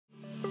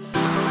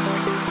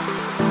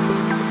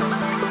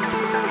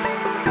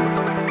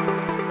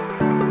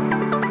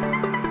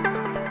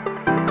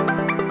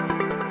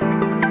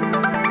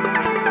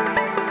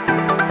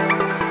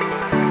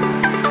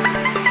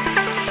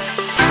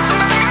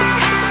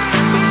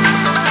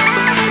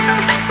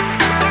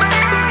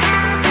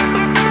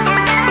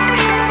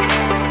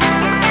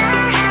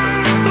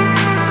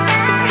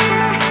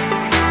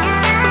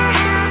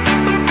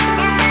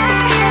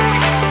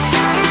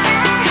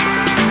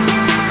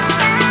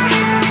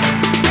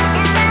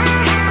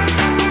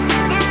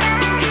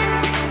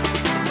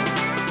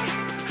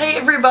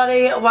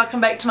everybody,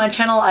 welcome back to my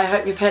channel. I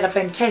hope you've had a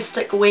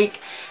fantastic week.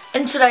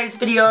 In today's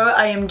video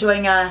I am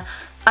doing a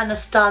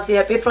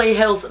Anastasia Beverly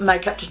Hills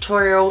makeup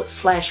tutorial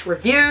slash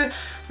review.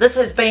 This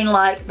has been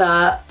like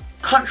the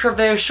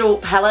controversial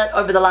palette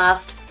over the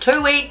last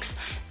 2 weeks.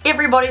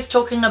 Everybody's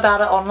talking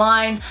about it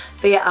online.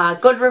 There are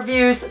good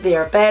reviews,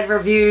 there are bad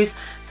reviews.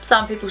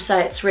 Some people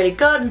say it's really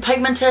good and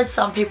pigmented,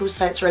 some people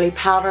say it's really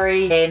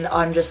powdery, and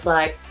I'm just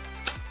like,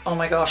 oh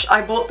my gosh.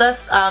 I bought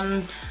this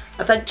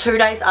I think 2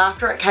 days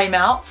after it came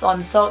out, so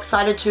I'm so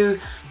excited to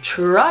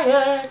try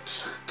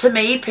it. To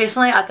me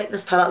personally, I think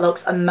this palette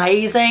looks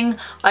amazing.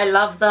 I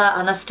love the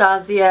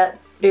Anastasia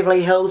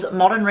Beverly Hills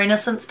Modern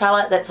Renaissance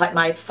palette. That's like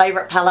my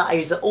favourite palette. I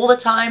use it all the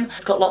time.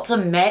 It's got lots of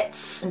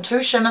mattes and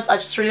 2 shimmers. I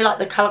just really like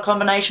the colour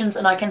combinations,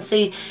 and I can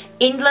see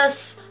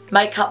endless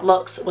makeup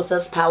looks with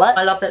this palette.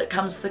 I love that it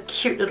comes with a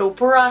cute little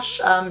brush,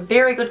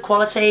 very good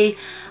quality.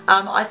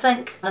 I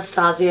think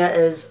Anastasia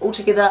is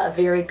altogether a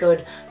very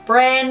good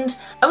brand.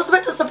 It was a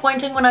bit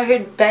disappointing when I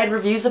heard bad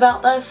reviews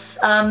about this.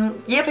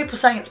 Yeah, people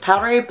saying it's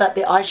powdery, but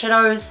the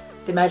eyeshadows,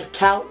 they're made of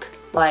talc.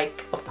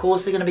 Like, of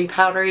course they're going to be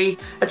powdery.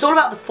 It's all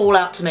about the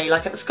fallout to me.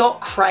 Like, if it's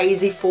got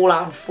crazy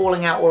fallout and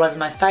falling out all over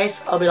my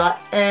face, I'll be like,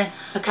 eh.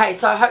 Okay,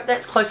 so I hope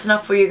that's close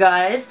enough for you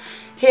guys.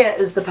 Here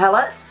is the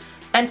palette.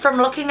 And from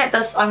looking at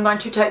this, I'm going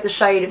to take the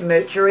shade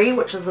Mercury,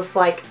 which is this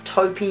like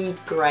taupey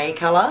grey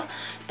colour,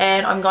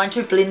 and I'm going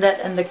to blend that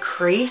in the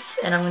crease,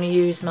 and I'm going to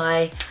use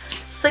my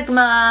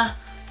Sigma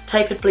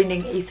Tapered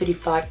Blending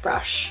E35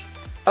 brush.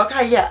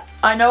 Okay, yeah,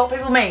 I know what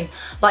people mean.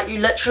 Like, you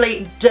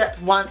literally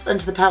dip once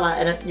into the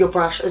palette and your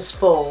brush is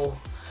full.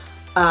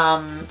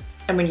 And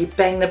when you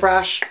bang the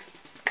brush,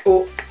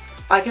 oh,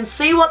 I can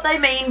see what they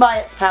mean by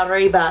it's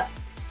powdery, but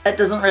it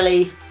doesn't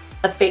really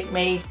affect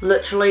me.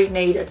 Literally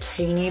need a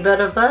teeny bit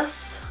of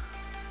this.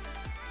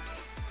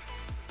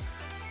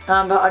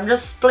 But I'm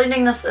just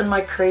blending this in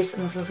my crease,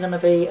 and this is going to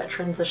be a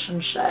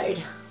transition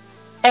shade.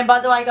 And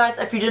by the way guys,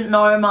 if you didn't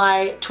know,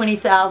 my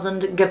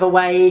 20,000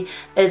 giveaway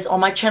is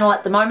on my channel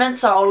at the moment,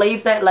 so I'll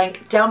leave that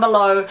link down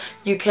below.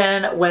 You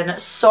can win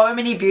so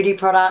many beauty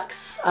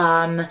products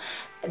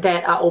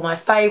that are all my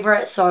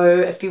favourites, so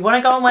if you want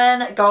to go and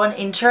win, go and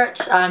enter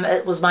it.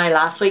 It was my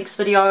last week's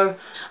video.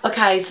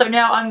 Okay, so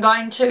now I'm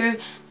going to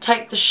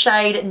take the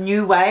shade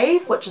New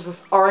Wave, which is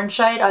this orange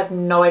shade. I have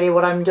no idea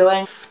what I'm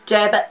doing.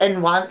 Dab it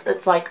in once.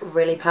 It's like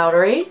really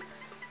powdery.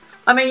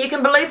 I mean, you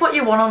can believe what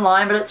you want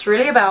online, but it's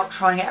really about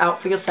trying it out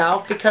for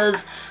yourself,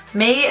 because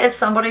me, as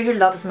somebody who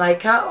loves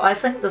makeup, I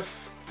think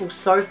this, well,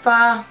 so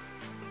far,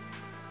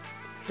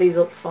 these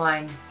look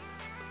fine.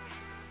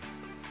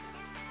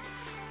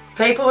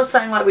 People were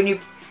saying like when you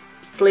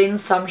blend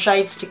some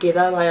shades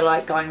together, they're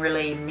like going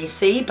really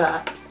messy,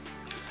 but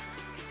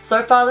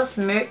so far this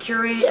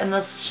Mercury and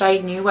this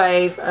shade New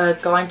Wave are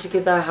going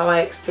together how I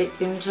expect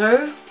them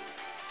to.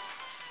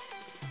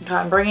 Okay,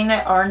 I'm bringing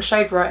that orange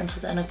shade right into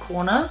the inner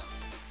corner.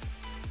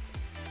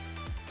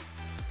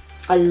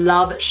 I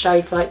love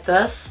shades like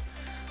this.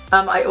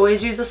 I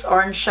always use this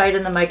orange shade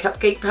in the Makeup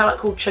Geek palette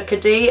called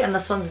Chickadee, and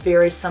this one's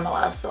very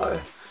similar, so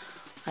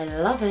I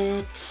love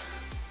it.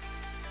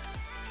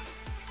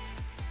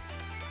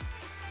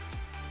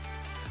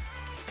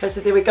 Okay,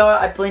 so there we go,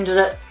 I blended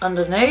it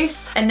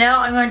underneath. And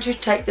now I'm going to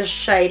take this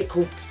shade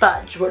called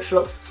Fudge, which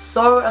looks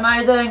so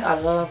amazing. I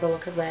love the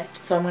look of that.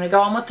 So I'm going to go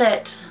on with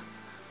that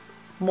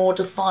more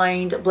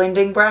defined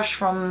blending brush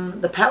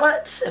from the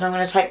palette, and I'm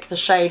going to take the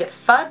shade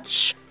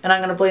Fudge, and I'm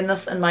going to blend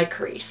this in my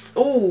crease.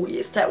 Oh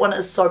yes, that one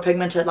is so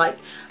pigmented. Like,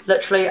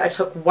 literally I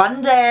took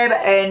one dab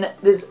and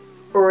there's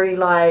already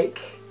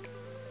like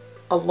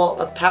a lot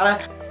of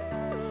powder.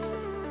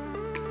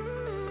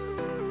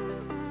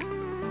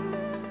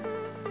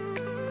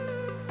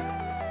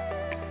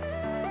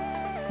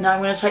 Now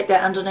I'm going to take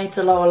that underneath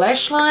the lower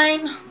lash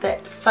line,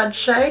 that Fudge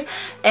shade,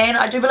 and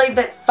I do believe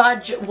that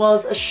Fudge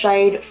was a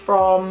shade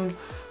from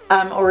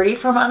already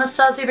from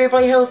Anastasia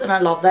Beverly Hills, and I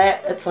love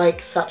that. It's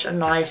like such a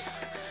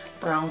nice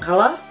brown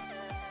colour.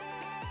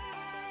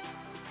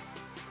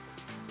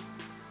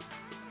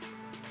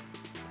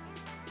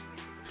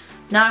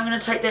 Now I'm going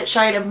to take that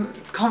shade and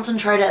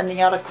concentrate it in the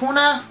outer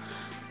corner.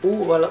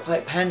 Ooh, I look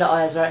like panda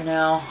eyes right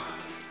now.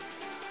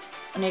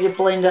 I need to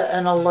blend it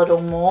in a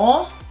little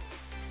more,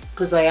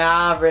 because they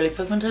are really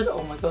pigmented.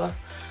 Oh my god,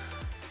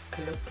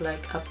 I look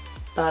like a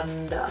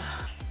panda.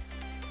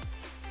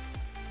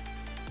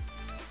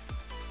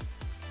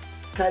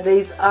 Okay,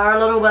 these are a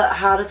little bit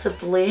harder to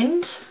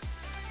blend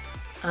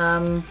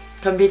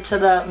compared to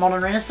the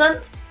Modern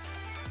Renaissance,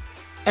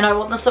 and I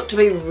want this look to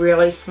be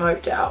really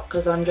smoked out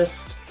because I'm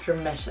just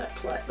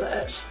dramatic like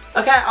that.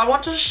 Okay, I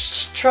want to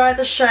try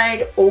the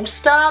shade All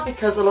Star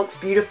because it looks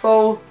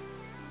beautiful.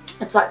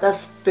 It's like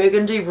this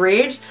burgundy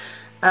red.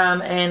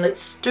 And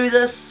let's do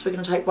this. We're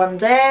going to take one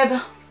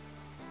dab.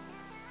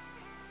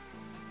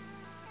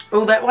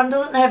 Oh, that one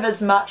doesn't have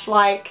as much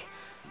like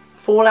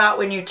fallout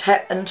when you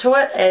tap into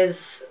it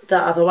as the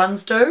other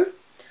ones do.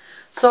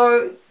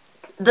 So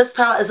this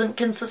palette isn't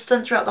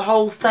consistent throughout the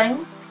whole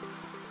thing.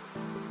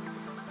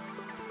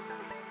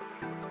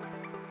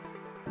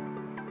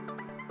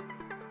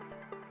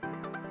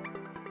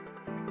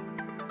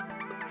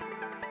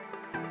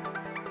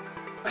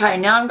 Okay,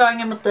 now I'm going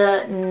in with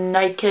the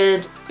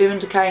Urban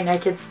Decay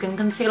Naked Skin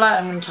Concealer.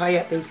 I'm going to tidy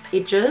up these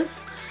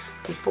edges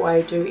before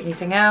I do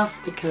anything else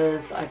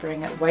because I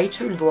bring it way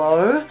too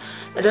low.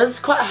 It is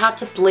quite hard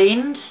to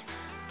blend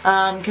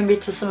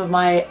compared to some of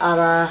my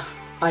other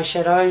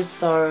eyeshadows,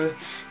 so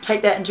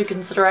take that into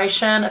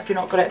consideration if you're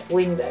not good at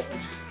blending.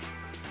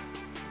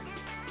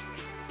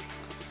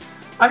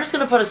 I'm just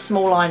going to put a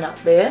small line up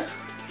there.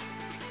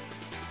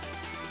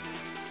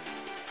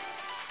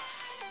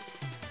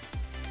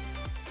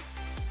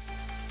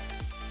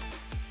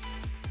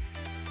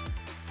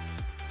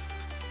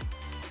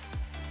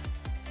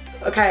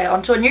 Okay,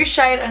 onto a new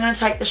shade. I'm going to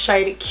take the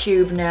shade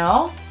Cube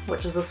now,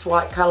 which is this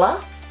white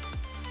colour.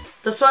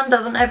 This one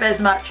doesn't have as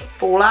much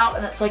fallout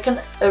and it's like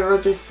an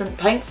iridescent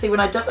pink. See, when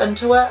I dip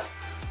into it,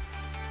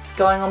 it's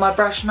going on my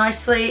brush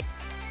nicely.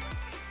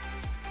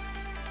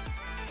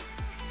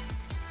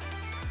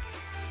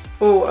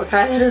 Oh,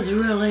 okay, that is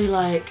really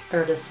like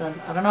iridescent.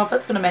 I don't know if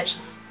it's going to match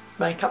this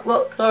makeup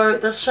look. So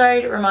this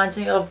shade reminds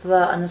me of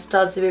the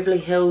Anastasia Beverly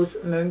Hills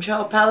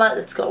Moonchild palette.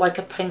 It's got like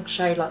a pink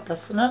shade like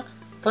this in it.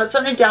 But it's the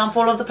only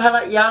downfall of the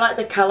palette. Yeah, I like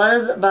the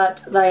colours,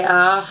 but they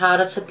are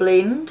harder to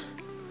blend.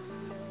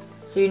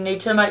 So you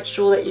need to make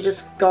sure that you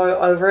just go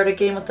over it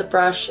again with the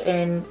brush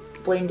and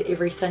blend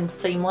everything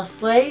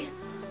seamlessly.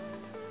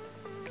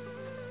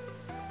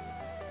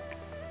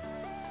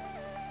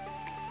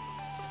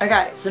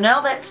 Okay, so now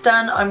that's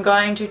done, I'm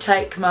going to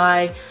take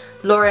my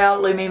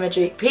L'Oreal Lumi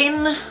Maqique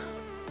pen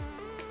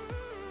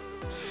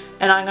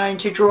and I'm going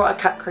to draw a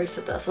cut crease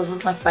with this. This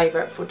is my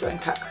favourite for doing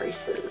cut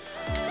creases.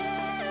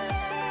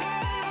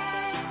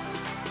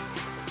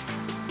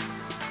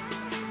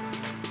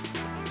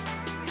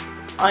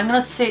 I'm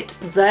going to set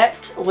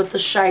that with the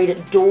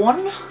shade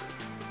Dawn.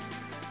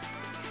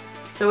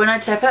 So when I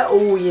tap it,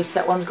 oh yes,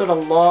 that one's got a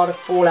lot of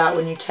fallout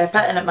when you tap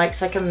it and it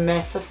makes like a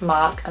massive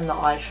mark in the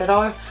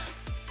eyeshadow.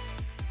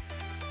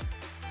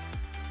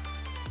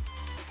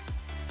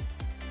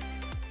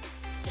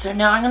 So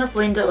now I'm going to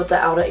blend it with the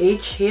outer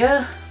edge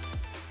here.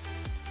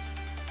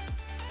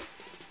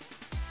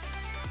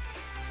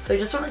 So you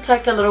just want to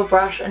take a little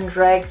brush and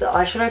drag the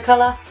eyeshadow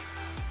colour.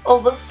 Oh,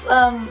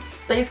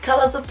 these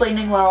colours are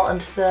blending well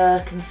into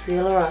the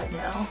concealer right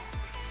now.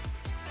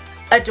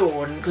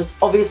 Adorn, because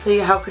obviously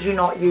how could you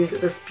not use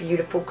this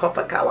beautiful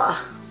copper colour.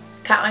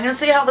 Okay, I'm going to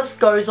see how this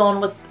goes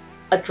on with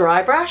a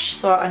dry brush,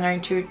 so I'm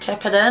going to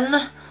tap it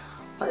in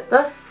like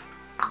this.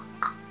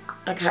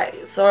 Okay,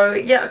 so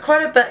yeah,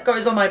 quite a bit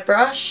goes on my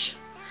brush.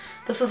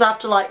 This is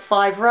after like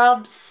 5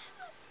 rubs.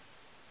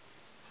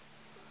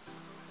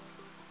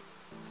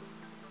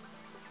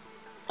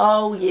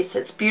 Oh yes,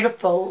 it's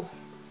beautiful.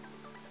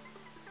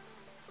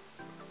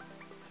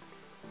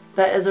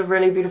 That is a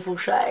really beautiful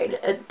shade.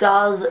 It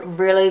does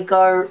really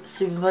go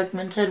super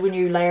pigmented when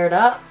you layer it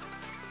up.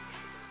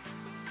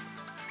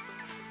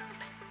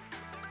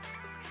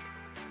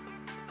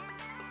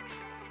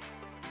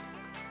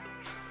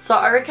 So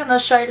I reckon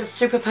this shade is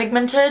super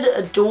pigmented,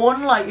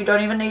 Adorn, like you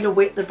don't even need to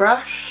wet the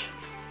brush.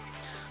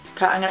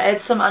 Okay, I'm going to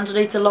add some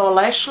underneath the lower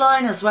lash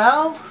line as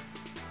well.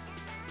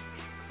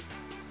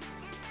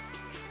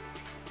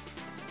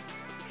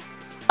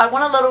 I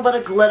want a little bit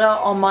of glitter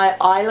on my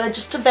eyelid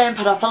just to vamp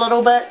it up a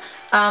little bit.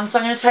 So I'm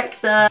going to take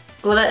the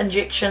Glitter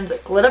Injections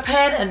Glitter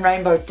Pan in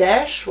Rainbow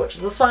Dash, which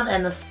is this one,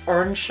 and this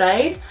orange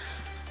shade.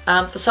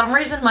 For some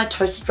reason my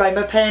Toasted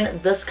Rainbow Pan,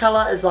 this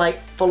colour is like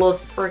full of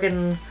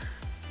friggin'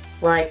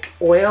 like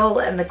oil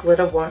and the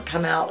glitter won't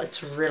come out.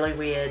 It's really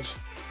weird.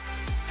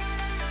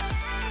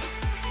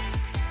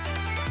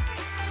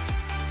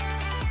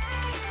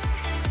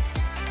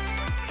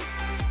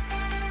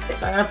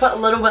 So I'm going to put a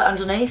little bit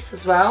underneath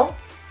as well.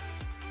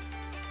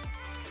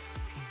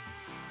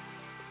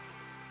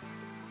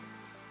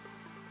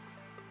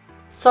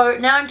 So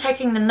now I'm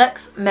taking the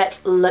NYX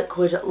Matte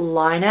Liquid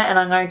Liner and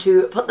I'm going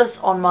to put this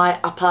on my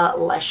upper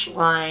lash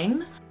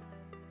line.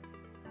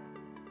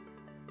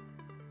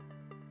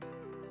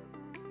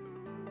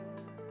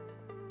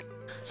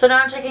 So now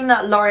I'm taking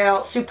that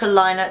L'Oreal Super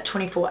Liner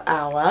 24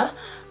 Hour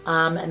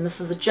and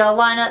this is a gel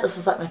liner. This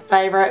is like my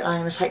favourite. I'm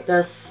going to take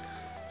this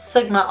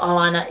Sigma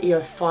Eyeliner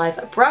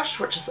EO5 brush,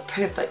 which is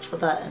perfect for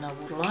the inner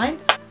waterline.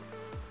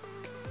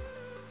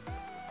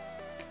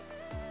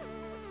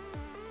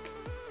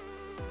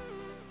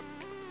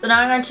 So now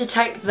I'm going to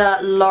take the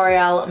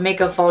L'Oreal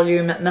Mega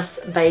Volume Miss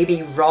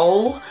Baby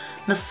Roll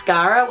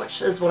Mascara,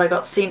 which is what I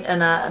got sent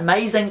in an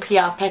amazing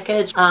PR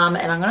package. And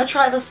I'm going to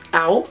try this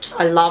out.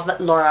 I love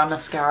L'Oreal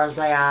mascaras,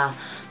 they are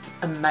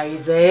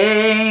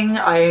amazing.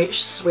 I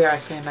swear I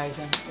say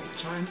amazing all the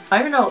time. I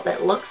don't even know what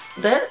that looks,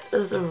 that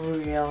is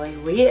really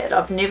weird.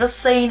 I've never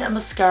seen a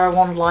mascara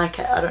wand like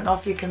it. I don't know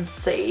if you can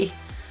see.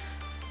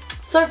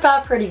 So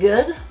far pretty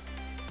good.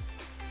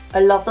 I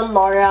love the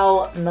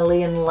L'Oreal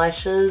Million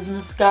Lashes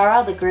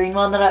mascara, the green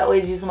one that I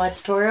always use in my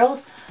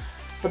tutorials,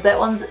 but that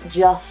one's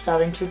just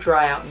starting to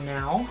dry out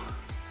now.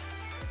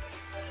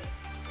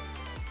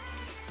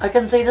 I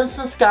can see this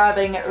mascara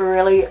being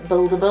really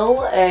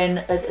buildable and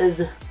it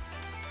is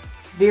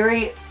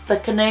very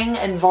thickening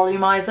and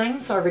volumizing,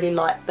 so I really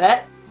like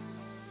that.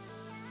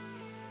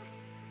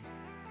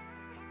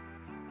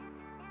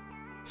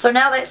 So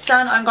now that's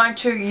done, I'm going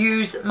to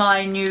use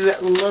my new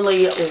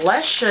Lily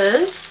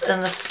lashes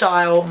in the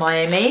style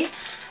Miami.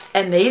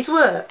 And these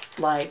were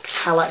like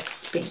hella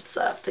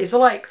expensive. These were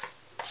like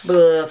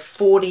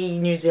 40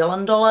 New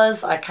Zealand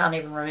dollars. I can't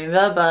even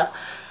remember,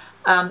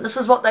 but this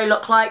is what they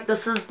look like.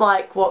 This is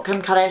like what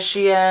Kim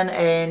Kardashian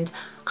and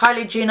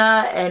Kylie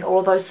Jenner and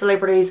all those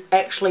celebrities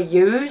actually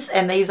use.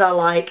 And these are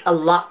like a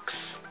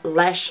luxe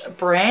lash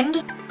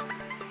brand.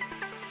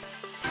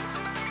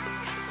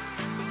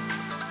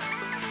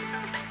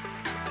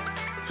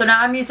 So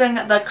now I'm using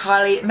the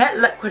Kylie Matte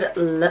Liquid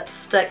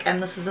Lipstick,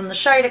 and this is in the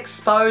shade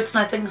Exposed,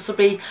 and I think this will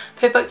be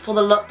perfect for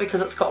the lip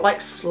because it's got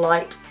like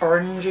slight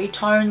orangey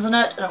tones in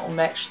it and it will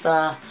match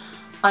the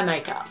eye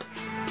makeup.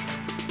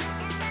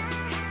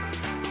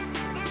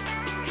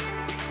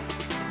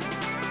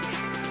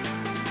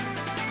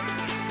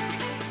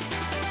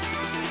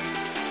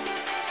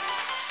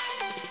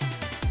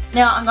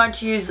 Now I'm going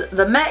to use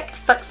the MAC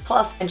Fix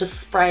Plus and just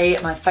spray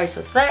my face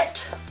with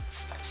that.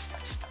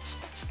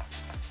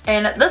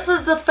 And this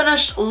is the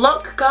finished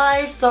look,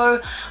 guys,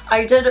 so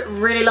I did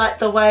really like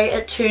the way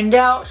it turned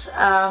out.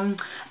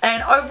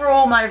 And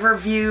overall, my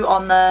review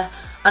on the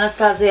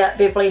Anastasia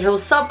Beverly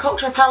Hills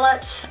Subculture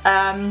palette,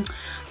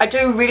 I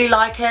do really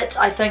like it.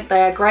 I think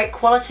they are great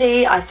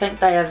quality. I think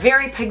they are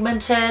very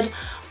pigmented.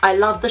 I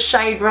love the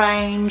shade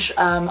range.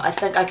 I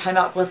think I came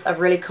up with a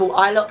really cool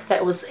eye look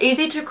that was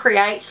easy to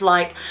create.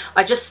 Like,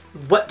 I just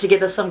whipped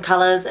together some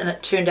colours and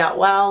it turned out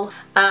well.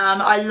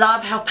 I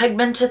love how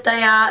pigmented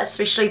they are,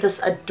 especially this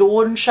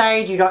Adorn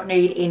shade. You don't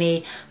need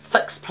any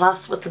Fix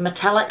Plus with the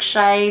metallic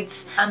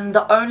shades.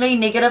 The only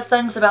negative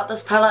things about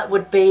this palette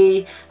would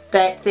be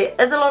that there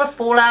is a lot of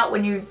fallout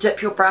when you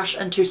dip your brush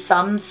into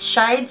some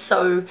shades.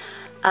 So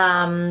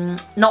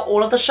not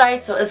all of the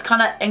shades, so it is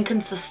kind of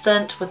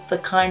inconsistent with the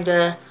kind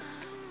of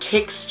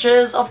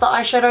textures of the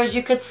eyeshadows,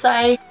 you could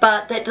say,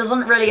 but that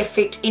doesn't really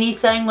affect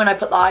anything. When I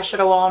put the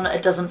eyeshadow on,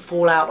 it doesn't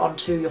fall out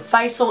onto your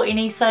face or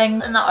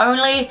anything. And the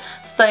only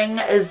thing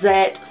is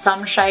that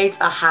some shades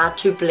are hard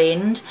to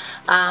blend,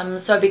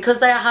 so because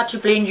they are hard to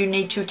blend, you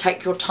need to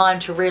take your time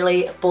to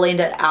really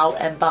blend it out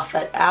and buff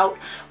it out,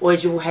 or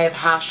you'll have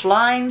harsh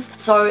lines.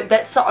 So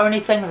that's the only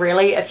thing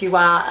really. If you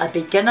are a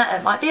beginner,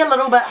 it might be a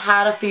little bit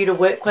harder for you to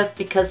work with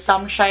because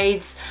some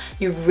shades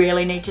you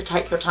really need to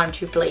take your time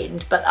to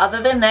blend. But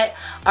other than that,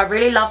 I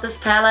really love this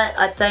palette.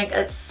 I think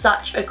it's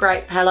such a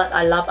great palette.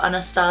 I love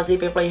Anastasia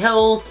Beverly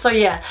Hills. So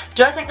yeah,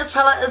 do I think this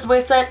palette is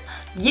worth it?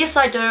 Yes,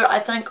 I do. I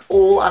think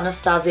all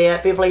Anastasia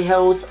Beverly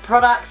Hills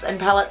products and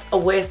palettes are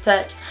worth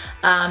it.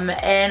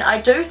 And I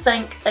do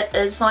think it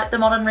is like the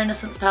Modern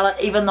Renaissance palette,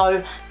 even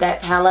though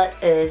that palette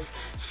is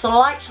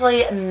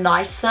slightly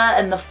nicer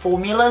in the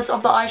formulas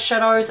of the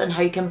eyeshadows and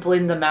how you can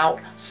blend them out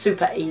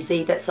super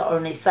easy. That's the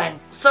only thing.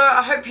 So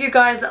I hope you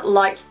guys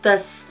liked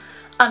this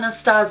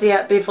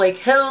Anastasia Beverly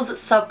Hills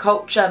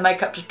Subculture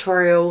makeup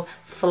tutorial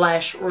 /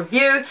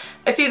 review.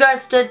 If you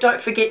guys did,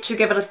 don't forget to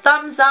give it a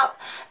thumbs up.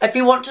 If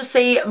you want to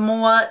see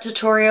more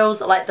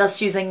tutorials like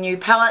this using new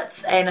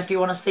palettes, and if you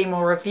want to see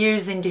more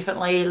reviews, then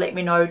definitely let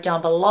me know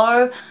down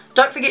below.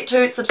 Don't forget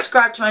to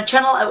subscribe to my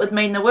channel, it would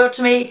mean the world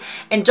to me.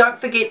 And don't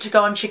forget to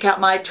go and check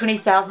out my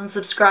 20,000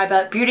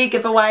 subscriber beauty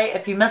giveaway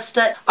if you missed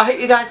it. I hope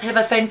you guys have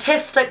a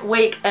fantastic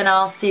week, and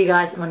I'll see you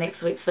guys in my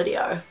next week's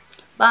video.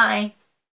 Bye!